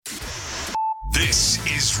This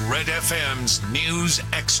is Red FM's News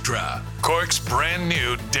Extra, Cork's brand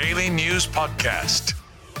new daily news podcast.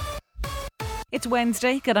 It's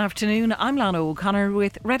Wednesday. Good afternoon. I'm Lana O'Connor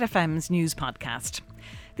with Red FM's News Podcast.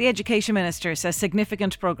 The Education Minister says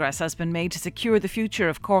significant progress has been made to secure the future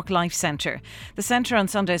of Cork Life Centre. The centre on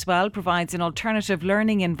Sunday as well provides an alternative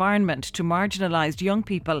learning environment to marginalised young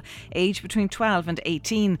people aged between 12 and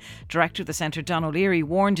 18. Director of the centre, Don O'Leary,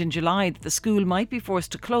 warned in July that the school might be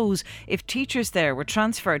forced to close if teachers there were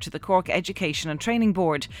transferred to the Cork Education and Training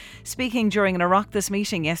Board. Speaking during an Oireachtas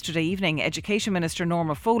meeting yesterday evening, Education Minister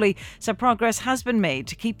Norma Foley said progress has been made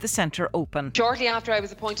to keep the centre open. Shortly after I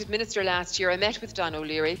was appointed Minister last year, I met with Don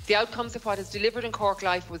O'Leary. The outcomes of what is delivered in Cork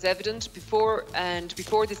Life was evident before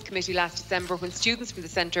this committee last December, when students from the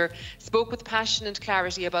centre spoke with passion and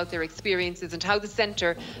clarity about their experiences and how the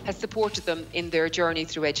centre has supported them in their journey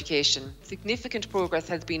through education. Significant progress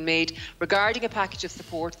has been made regarding a package of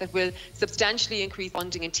support that will substantially increase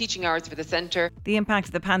funding and teaching hours for the centre. The impact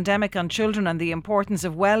of the pandemic on children and the importance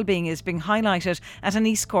of well-being is being highlighted at an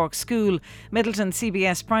East Cork school. Midleton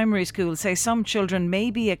CBS Primary School say some children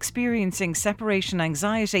may be experiencing separation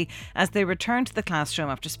anxiety as they return to the classroom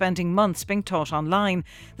after spending months being taught online.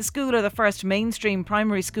 The school are the first mainstream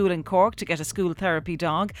primary school in Cork to get a school therapy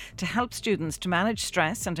dog to help students to manage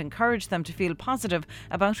stress and encourage them to feel positive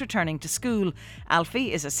about returning to school.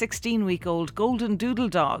 Alfie is a 16-week-old golden doodle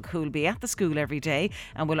dog who will be at the school every day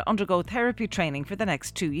and will undergo therapy training for the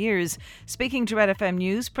next 2 years. Speaking to Red FM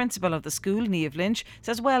News, principal of the school, Niamh Lynch,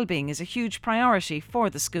 says well-being is a huge priority for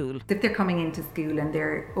the school. If they're coming into school and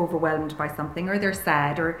they're overwhelmed by something, or they're sad,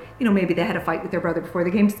 or maybe they had a fight with their brother before they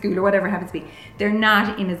came to school, or whatever it happens to be, they're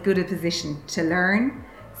not in as good a position to learn.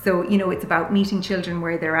 So it's about meeting children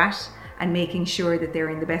where they're at and making sure that they're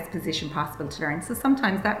in the best position possible to learn. So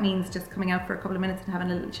sometimes that means just coming out for a couple of minutes and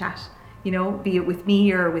having a little chat, be it with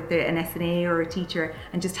me or with an SNA or a teacher,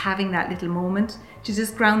 and just having that little moment to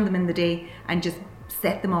just ground them in the day and just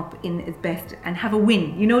set them up in as best and have a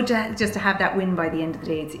win, just to have that win by the end of the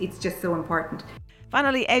day. It's just so important.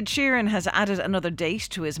 Finally, Ed Sheeran has added another date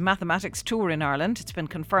to his mathematics tour in Ireland. It's been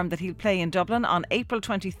confirmed that he'll play in Dublin on April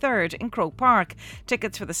 23rd in Croke Park.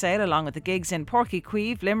 Tickets for the sale, along with the gigs in Porky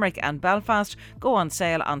Queeve, Limerick and Belfast, go on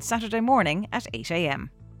sale on Saturday morning at 8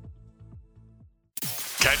 a.m.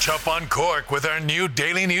 Catch up on Cork with our new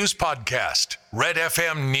daily news podcast, Red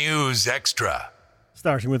FM News Extra.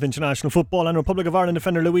 Starting with international football, and Republic of Ireland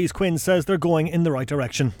defender Louise Quinn says they're going in the right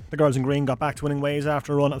direction. The girls in green got back to winning ways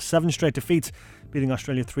after a run of 7 straight defeats, beating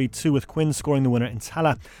Australia 3-2 with Quinn scoring the winner in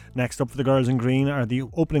Tala. Next up for the girls in green are the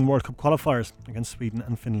opening World Cup qualifiers against Sweden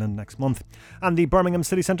and Finland next month. And the Birmingham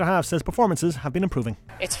City centre half says performances have been improving.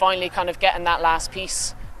 It's finally kind of getting that last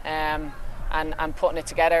piece and putting it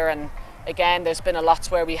together. And again, there's been a lot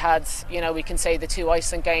where we had, we can say the 2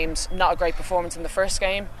 Iceland games, not a great performance in the first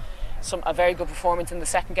game. A very good performance in the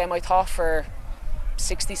second game, I thought, for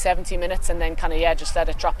 60-70 minutes, and then just let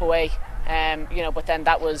it drop away. But then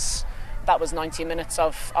that was 90 minutes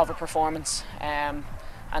of a performance, and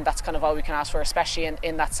that's kind of all we can ask for, especially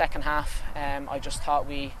in that second half. I just thought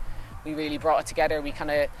we really brought it together. We kind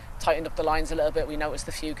of tightened up the lines a little bit. We noticed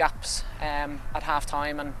a few gaps at half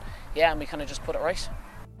time, and we kind of just put it right.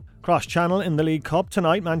 Cross-channel in the League Cup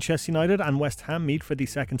tonight, Manchester United and West Ham meet for the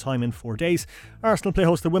second time in 4 days. Arsenal play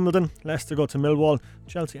host to Wimbledon, Leicester go to Millwall,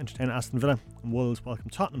 Chelsea entertain Aston Villa, and Wolves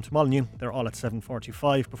welcome Tottenham to Molineux. They're all at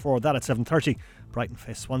 7:45. Before that at 7:30, Brighton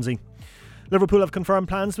face Swansea. Liverpool have confirmed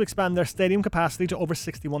plans to expand their stadium capacity to over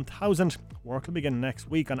 61,000. Work will begin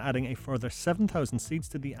next week on adding a further 7,000 seats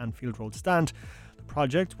to the Anfield Road stand. The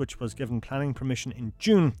project, which was given planning permission in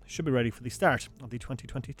June, should be ready for the start of the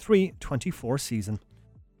 2023-24 season.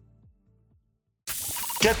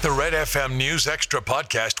 Get the Red FM News Extra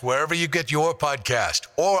podcast wherever you get your podcast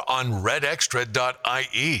or on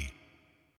redextra.ie.